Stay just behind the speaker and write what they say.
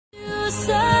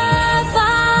survive.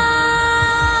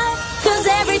 'Cause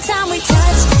every time we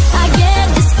touch, I get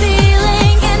this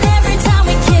feeling, and every time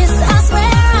we kiss, I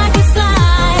swear I could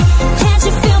fly. Can't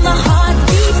you feel my heart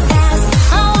beat fast?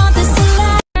 I want this to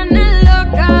last.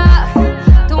 Loca,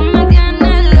 tú me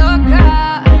tienes loca.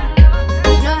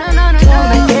 No, no, no, no, tú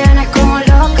me tienes como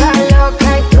loca, loca,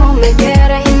 y tú me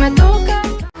quieres y me toca.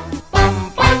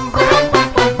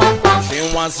 She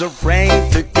was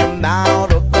afraid to come out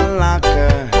of the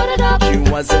locker. She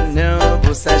wasn't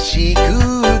nervous as she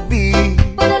could be.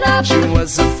 She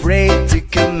was afraid to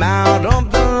come out of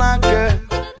the locker.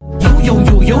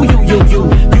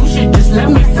 You should just let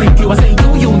me freak you. I say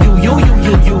you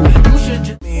should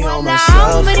just Me on my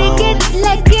cell phone.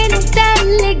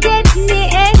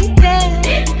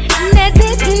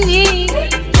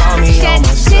 Call me on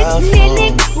my cell phone.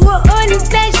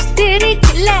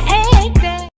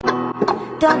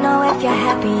 Don't know if you're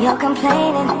happy or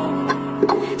complaining.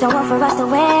 Don't want for us to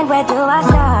win, where do I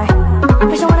start?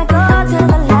 First you wanna go to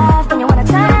the left, then you wanna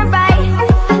turn right.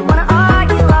 Wanna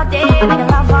argue all day, make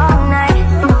love all night.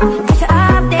 First you're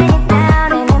up, then you're down,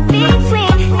 and in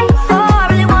between. Oh, I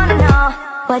really wanna know,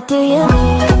 what do you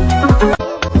mean?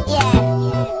 Yeah,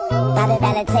 Bobby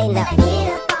Valentino.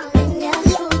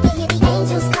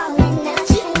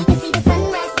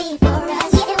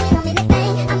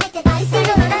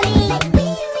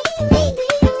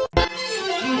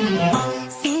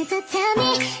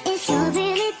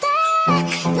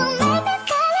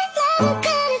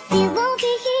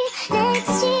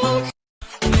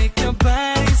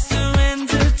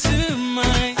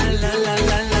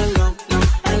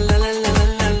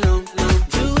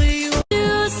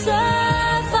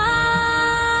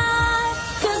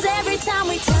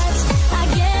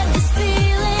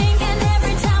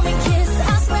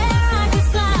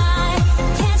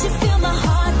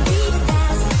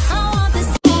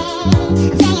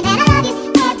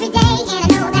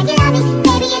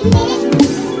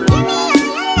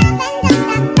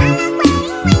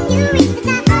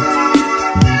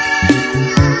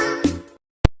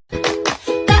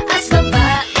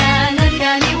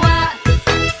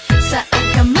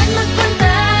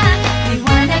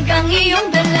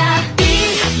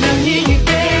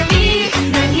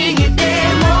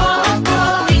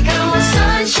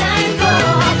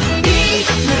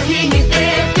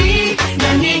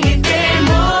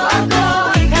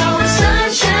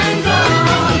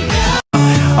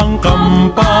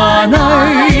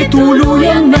 Kampana'y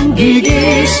tuluyang nang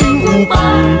gigising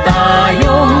upang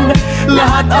tayong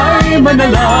lahat ay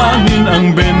manalangin ang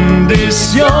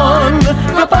bendisyon.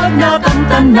 Kapag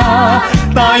nakanta na,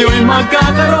 tayo'y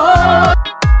magkakaroon.